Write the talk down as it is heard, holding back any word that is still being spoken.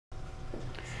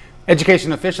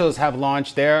Education officials have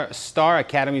launched their Star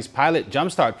Academy's pilot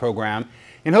Jumpstart program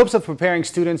in hopes of preparing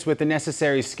students with the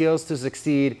necessary skills to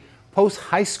succeed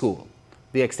post-high school.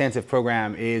 The extensive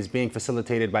program is being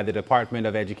facilitated by the Department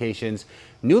of Education's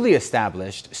newly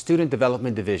established Student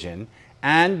Development Division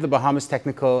and the Bahamas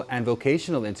Technical and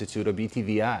Vocational Institute, or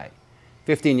BTVI.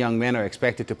 15 young men are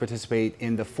expected to participate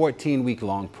in the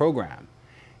 14-week-long program.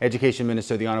 Education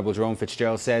Minister the Honorable Jerome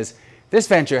Fitzgerald says this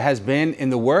venture has been in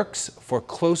the works for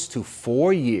close to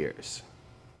 4 years.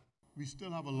 We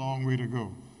still have a long way to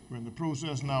go. We're in the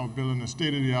process now of building a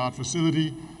state-of-the-art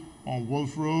facility on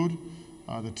Wolf Road.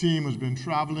 The team has been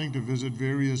traveling to visit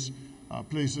various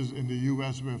places in the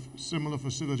U.S. where similar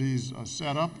facilities are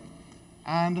set up,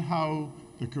 and how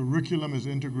the curriculum is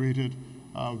integrated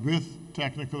with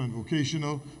technical and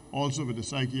vocational, also with the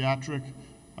psychiatric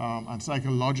and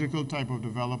psychological type of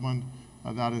development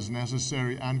that is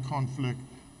necessary, and conflict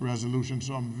resolution.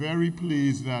 So I'm very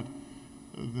pleased that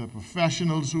the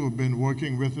professionals who have been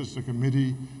working with us, the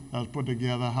committee that's put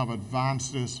together, have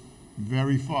advanced this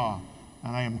very far.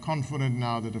 And I am confident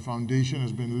now that the foundation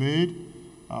has been laid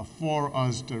for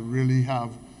us to really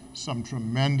have some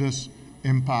tremendous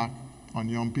impact on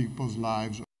young people's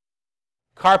lives.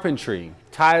 Carpentry,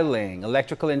 tiling,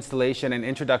 electrical installation, and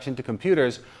introduction to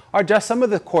computers are just some of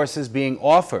the courses being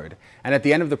offered. And at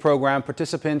the end of the program,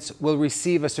 participants will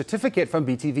receive a certificate from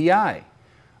BTVI.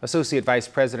 Associate Vice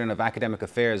President of Academic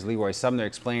Affairs Leroy Sumner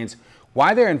explains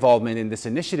why their involvement in this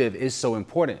initiative is so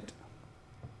important.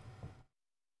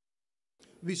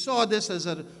 We saw this as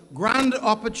a grand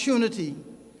opportunity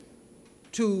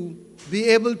to be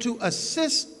able to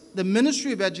assist the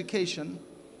Ministry of Education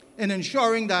in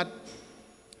ensuring that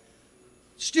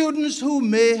students who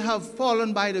may have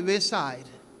fallen by the wayside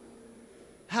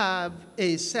have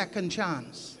a second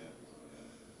chance.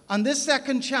 And this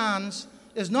second chance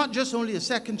is not just only a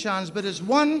second chance, but is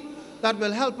one that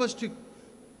will help us to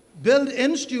build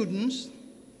in students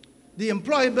the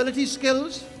employability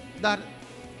skills that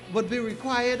would be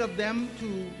required of them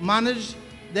to manage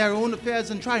their own affairs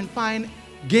and try and find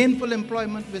gainful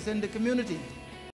employment within the community.